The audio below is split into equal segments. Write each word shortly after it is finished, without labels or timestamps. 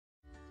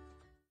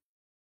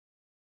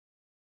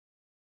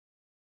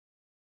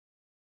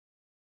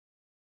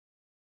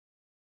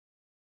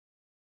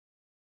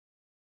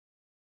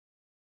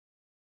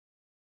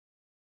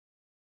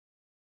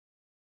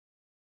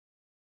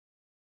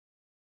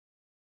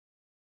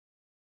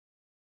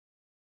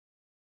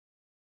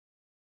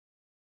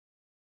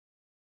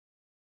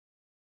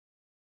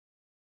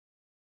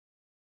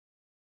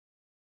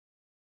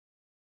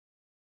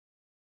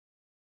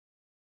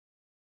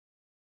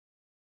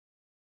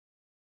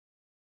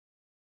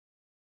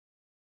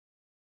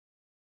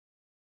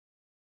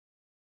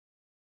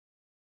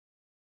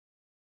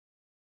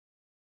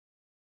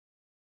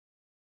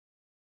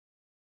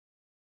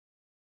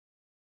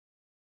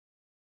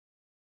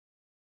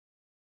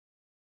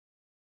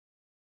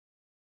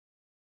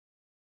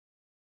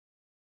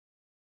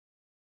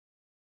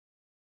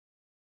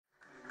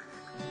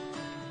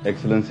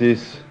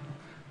Excellencies,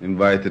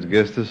 invited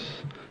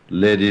guests,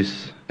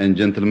 ladies and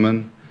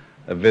gentlemen,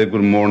 a very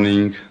good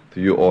morning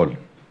to you all.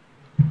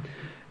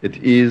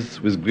 It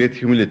is with great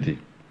humility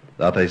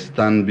that I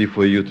stand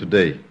before you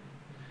today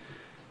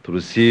to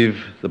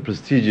receive the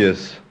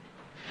prestigious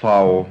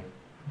FAO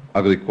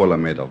Agricola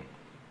Medal.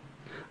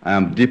 I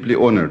am deeply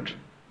honored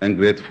and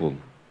grateful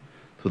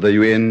to the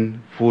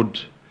UN Food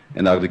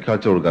and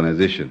Agriculture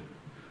Organization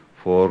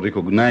for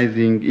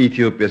recognizing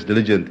Ethiopia's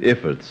diligent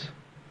efforts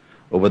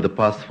over the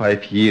past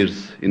 5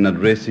 years in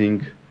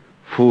addressing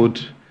food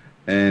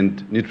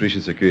and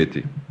nutrition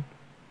security.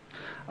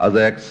 As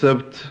I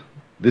accept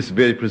this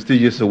very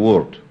prestigious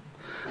award,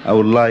 I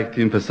would like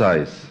to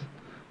emphasize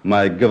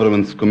my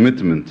government's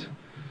commitment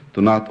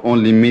to not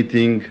only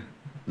meeting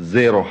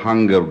zero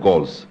hunger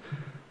goals,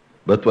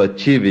 but to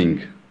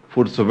achieving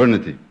food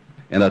sovereignty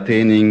and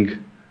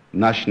attaining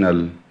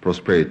national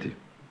prosperity.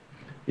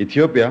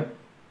 Ethiopia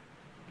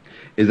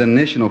is a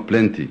nation of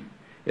plenty.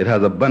 It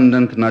has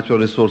abundant natural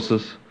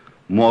resources,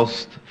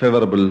 most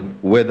favorable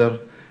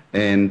weather,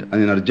 and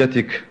an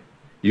energetic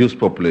youth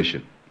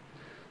population.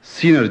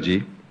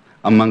 Synergy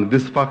among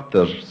these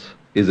factors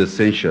is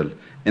essential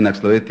in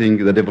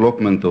accelerating the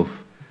development of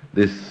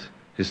this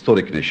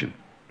historic nation.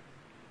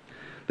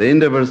 The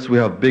endeavors we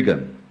have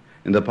begun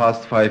in the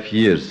past 5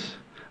 years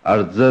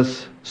are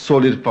thus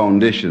solid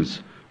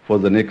foundations for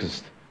the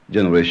next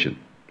generation.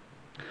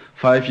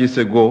 5 years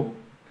ago,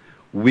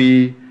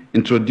 we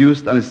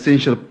introduced an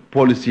essential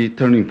policy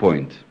turning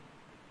point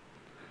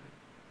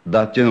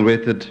that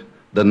generated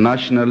the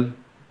national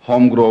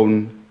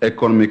homegrown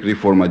economic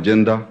reform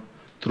agenda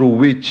through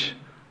which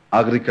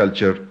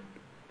agriculture,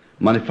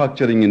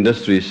 manufacturing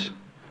industries,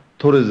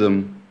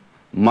 tourism,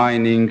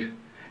 mining,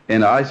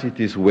 and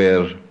ICTs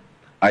were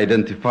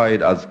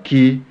identified as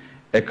key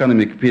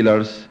economic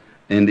pillars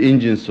and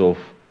engines of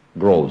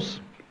growth.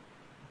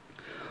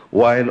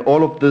 While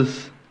all of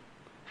these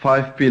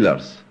 5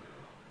 pillars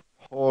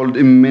hold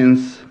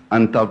immense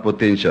untapped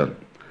potential,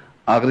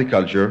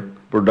 agriculture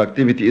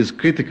productivity is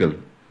critical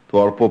to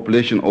our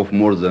population of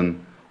more than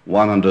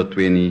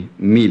 120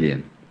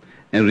 million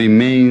and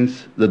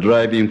remains the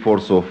driving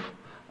force of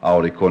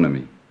our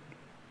economy.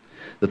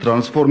 The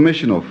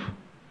transformation of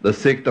the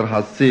sector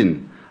has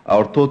seen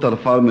our total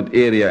farmed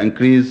area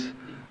increase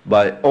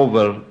by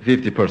over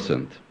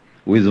 50%,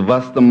 with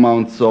vast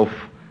amounts of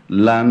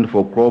land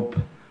for crop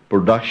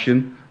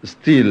production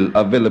still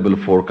available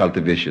for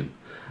cultivation.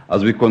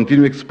 As we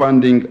continue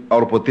expanding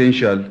our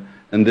potential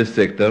in this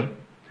sector,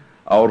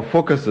 our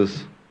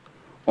focus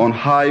on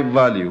high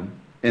value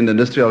and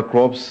industrial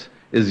crops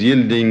is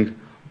yielding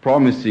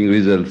promising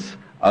results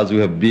as we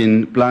have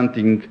been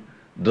planting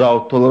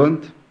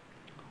drought-tolerant,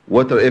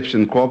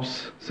 water-efficient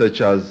crops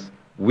such as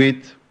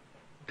wheat,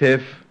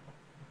 teff,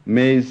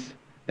 maize,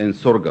 and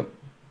sorghum.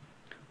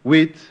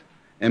 Wheat,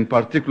 and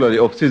particularly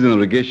off-season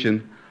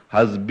irrigation,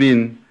 has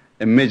been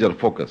a major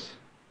focus,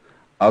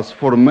 as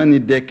for many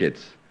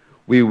decades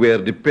we were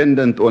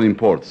dependent on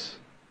imports.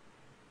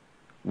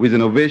 With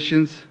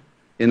innovations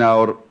in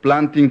our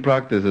planting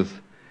practices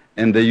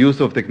and the use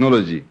of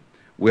technology,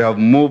 we have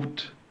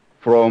moved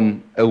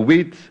from a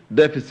wheat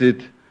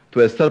deficit to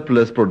a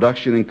surplus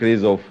production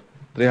increase of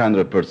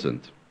 300%.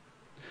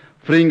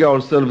 Freeing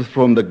ourselves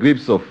from the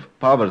grips of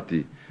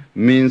poverty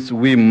means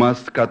we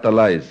must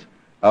catalyze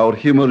our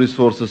human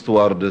resources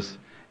towards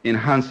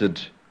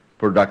enhanced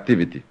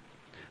productivity.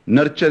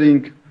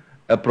 Nurturing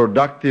a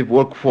productive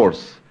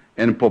workforce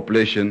and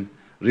population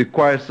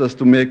requires us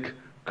to make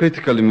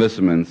critical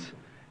investments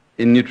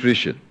in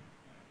nutrition.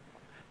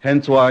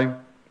 Hence why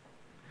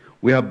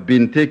we have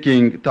been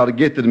taking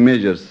targeted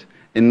measures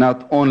in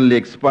not only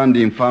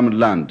expanding farmed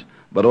land,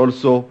 but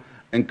also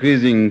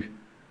increasing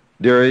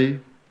dairy,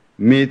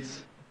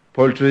 meats,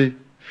 poultry,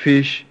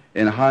 fish,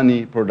 and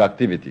honey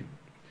productivity.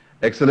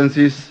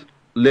 Excellencies,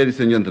 ladies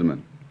and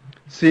gentlemen,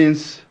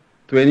 since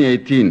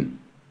 2018,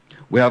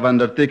 we have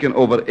undertaken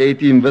over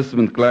 80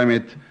 investment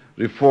climate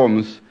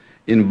reforms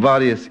in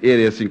various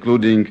areas,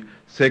 including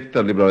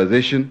sector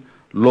liberalization,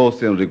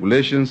 laws and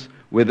regulations,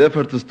 with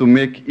efforts to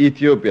make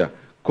Ethiopia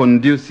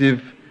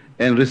conducive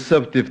and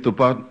receptive to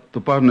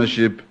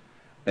partnership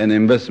and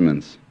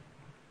investments.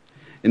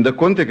 In the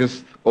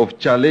context of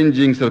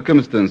challenging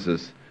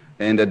circumstances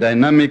and a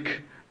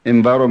dynamic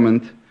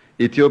environment,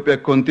 Ethiopia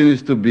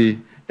continues to be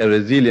a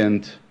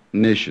resilient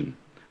nation,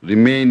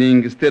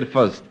 remaining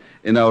steadfast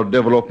in our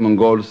development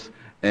goals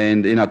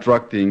and in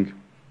attracting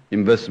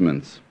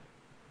investments.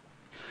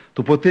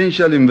 To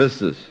potential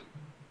investors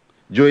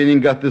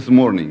joining us this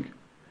morning,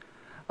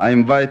 I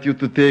invite you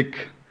to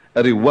take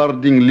a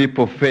rewarding leap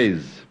of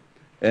faith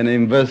and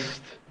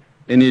invest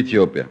in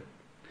Ethiopia.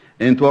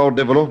 And to our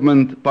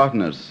development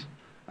partners,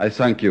 I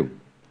thank you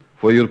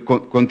for your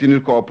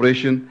continued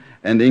cooperation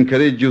and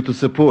encourage you to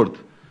support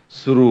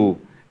through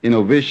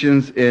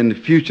innovations and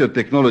future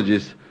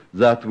technologies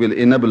that will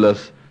enable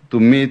us to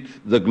meet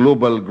the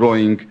global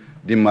growing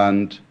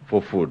demand for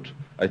food.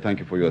 I thank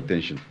you for your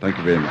attention. Thank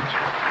you very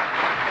much.